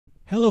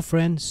Hello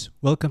friends,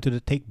 welcome to the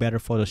Take Better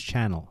Photos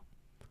channel.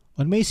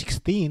 On May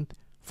 16th,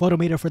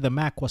 Photomator for the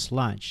Mac was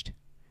launched.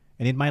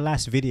 And in my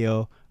last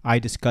video, I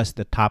discussed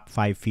the top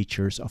 5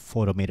 features of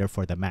Photomator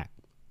for the Mac.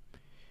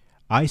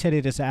 I said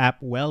it is an app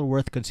well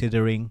worth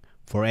considering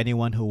for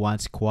anyone who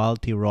wants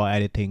quality raw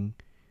editing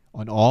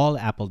on all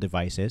Apple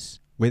devices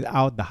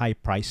without the high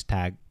price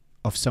tag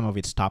of some of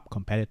its top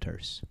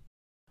competitors.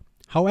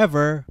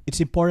 However, it's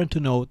important to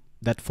note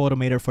that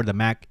Photomator for the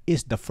Mac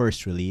is the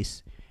first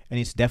release and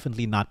it's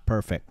definitely not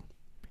perfect.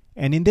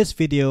 And in this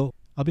video,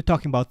 I'll be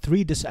talking about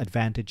 3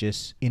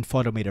 disadvantages in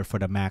Photomator for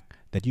the Mac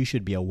that you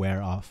should be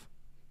aware of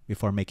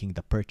before making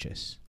the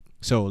purchase.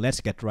 So let's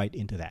get right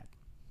into that.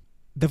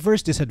 The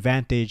first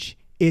disadvantage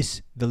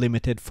is the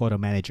limited Photo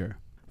Manager.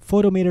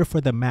 Photomator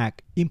for the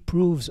Mac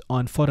improves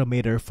on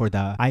Photomator for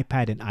the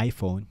iPad and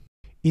iPhone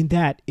in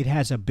that it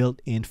has a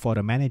built-in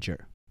Photo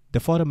Manager. The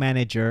Photo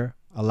Manager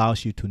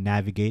allows you to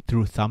navigate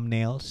through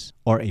thumbnails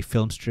or a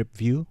film strip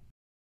view.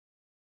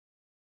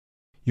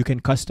 You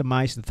can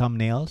customize the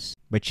thumbnails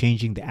by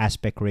changing the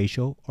aspect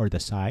ratio or the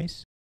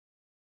size.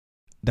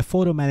 The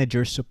Photo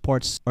Manager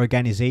supports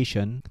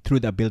organization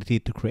through the ability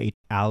to create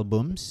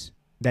albums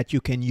that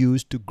you can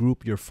use to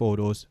group your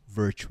photos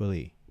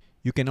virtually.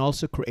 You can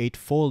also create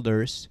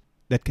folders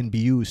that can be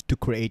used to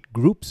create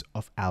groups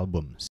of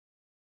albums.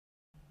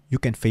 You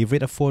can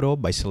favorite a photo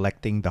by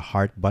selecting the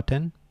heart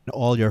button, and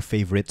all your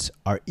favorites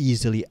are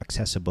easily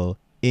accessible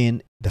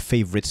in the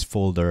favorites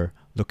folder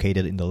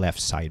located in the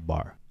left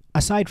sidebar.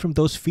 Aside from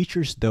those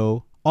features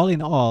though, all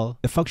in all,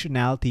 the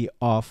functionality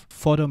of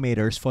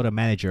Photomator's Photo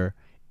Manager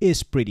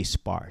is pretty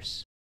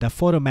sparse. The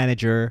Photo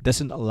Manager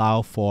doesn't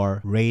allow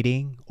for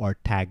rating or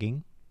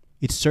tagging.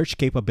 Its search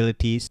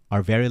capabilities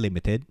are very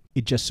limited.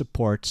 It just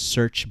supports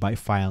search by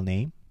file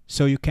name.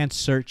 So you can't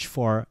search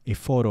for a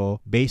photo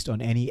based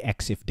on any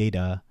EXIF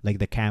data like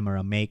the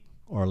camera make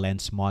or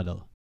lens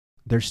model.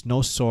 There's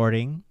no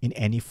sorting in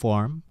any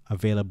form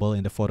available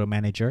in the Photo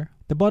Manager.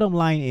 The bottom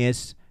line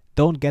is,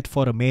 don't get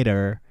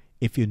Photomator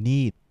if you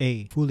need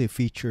a fully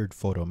featured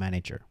Photo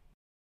Manager.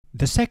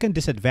 The second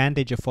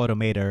disadvantage of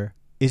Photomator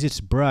is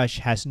its brush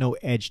has no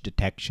edge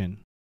detection.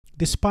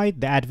 Despite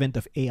the advent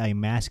of AI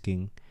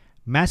masking,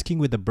 masking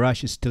with the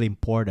brush is still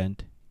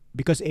important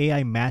because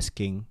AI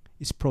masking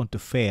is prone to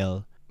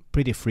fail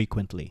pretty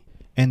frequently.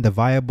 And the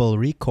viable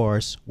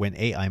recourse when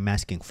AI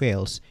masking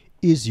fails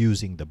is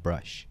using the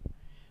brush.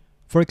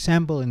 For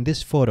example, in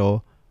this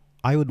photo,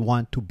 I would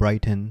want to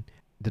brighten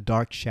the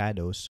dark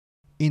shadows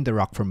in the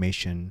rock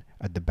formation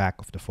at the back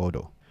of the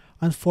photo.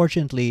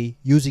 Unfortunately,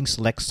 using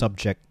select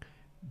subject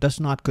does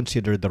not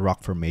consider the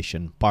rock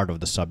formation part of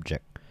the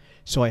subject.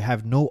 So I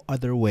have no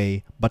other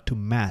way but to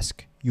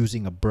mask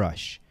using a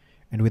brush,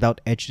 and without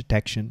edge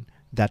detection,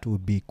 that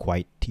would be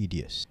quite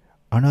tedious.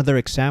 Another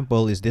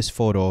example is this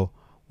photo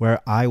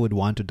where I would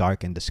want to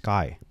darken the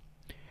sky.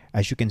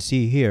 As you can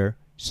see here,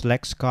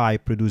 select sky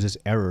produces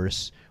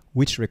errors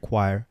which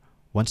require,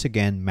 once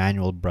again,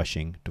 manual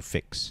brushing to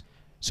fix.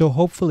 So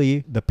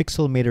hopefully the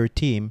Pixelmator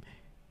team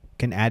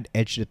can add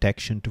edge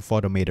detection to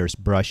Photomator's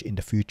brush in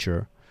the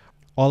future.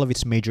 All of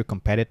its major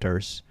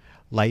competitors,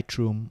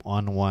 Lightroom,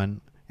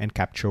 ON1, and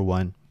Capture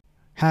One,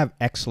 have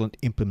excellent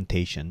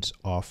implementations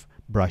of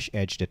brush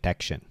edge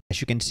detection. As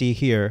you can see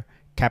here,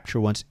 Capture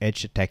One's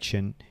edge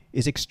detection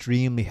is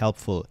extremely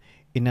helpful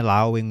in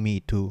allowing me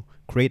to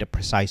create a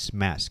precise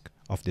mask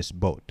of this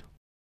boat.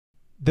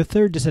 The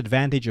third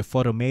disadvantage of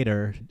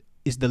Photomator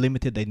is the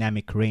limited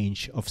dynamic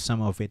range of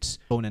some of its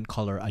tone and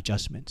color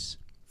adjustments.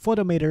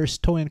 Photomator's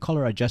tone and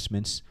color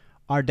adjustments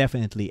are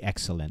definitely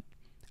excellent,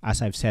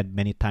 as I've said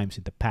many times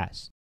in the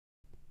past.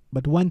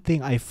 But one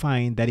thing I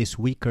find that is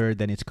weaker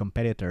than its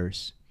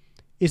competitors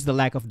is the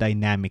lack of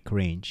dynamic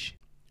range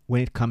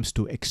when it comes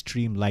to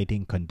extreme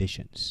lighting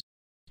conditions.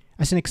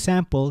 As an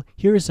example,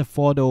 here is a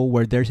photo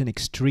where there's an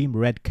extreme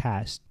red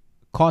cast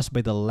caused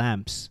by the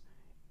lamps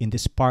in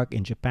this park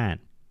in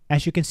Japan.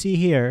 As you can see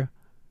here,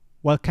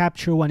 while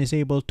Capture One is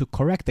able to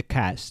correct the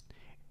cast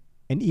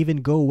and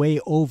even go way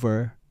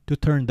over to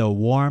turn the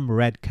warm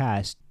red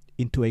cast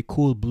into a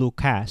cool blue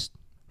cast,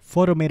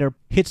 Photomator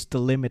hits the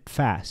limit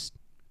fast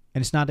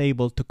and is not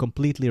able to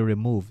completely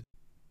remove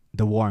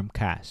the warm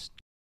cast.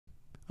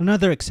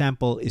 Another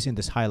example is in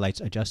this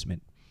highlights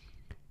adjustment.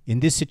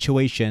 In this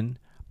situation,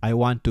 I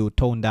want to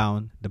tone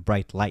down the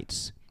bright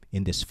lights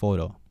in this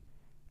photo.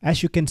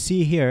 As you can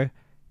see here,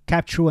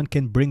 Capture One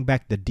can bring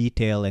back the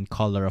detail and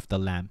color of the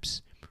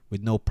lamps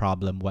with no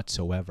problem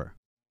whatsoever.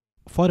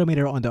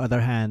 Photomator, on the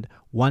other hand,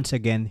 once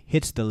again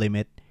hits the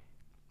limit,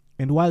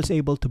 and while it's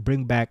able to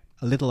bring back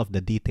a little of the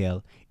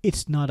detail,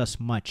 it's not as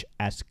much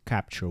as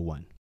Capture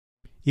One.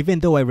 Even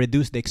though I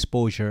reduce the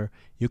exposure,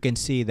 you can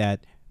see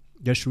that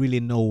there's really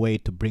no way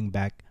to bring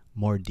back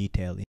more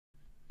detail.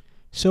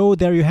 So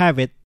there you have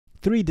it,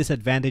 3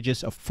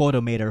 disadvantages of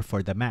Photomator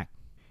for the Mac.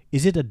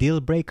 Is it a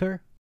deal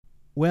breaker?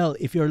 Well,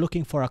 if you're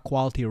looking for a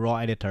quality raw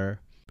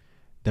editor,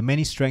 the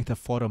many strengths of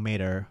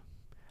Photomator,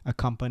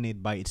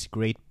 accompanied by its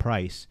great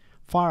price,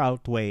 far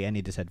outweigh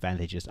any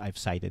disadvantages I've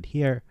cited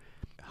here.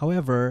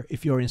 However,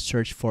 if you're in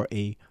search for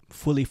a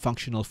fully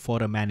functional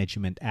photo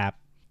management app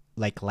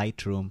like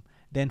Lightroom,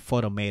 then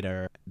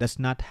Photomator does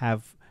not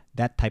have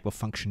that type of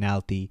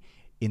functionality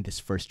in this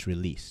first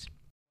release.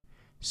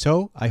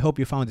 So I hope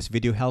you found this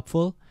video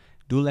helpful.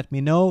 Do let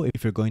me know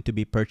if you're going to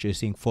be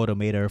purchasing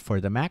Photomator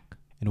for the Mac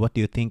and what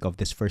do you think of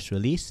this first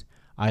release.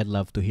 I'd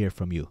love to hear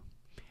from you.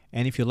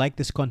 And if you like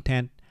this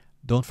content,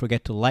 don't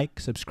forget to like,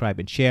 subscribe,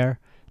 and share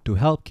to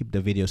help keep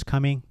the videos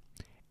coming.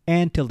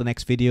 And till the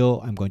next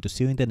video, I'm going to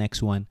see you in the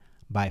next one.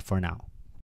 Bye for now.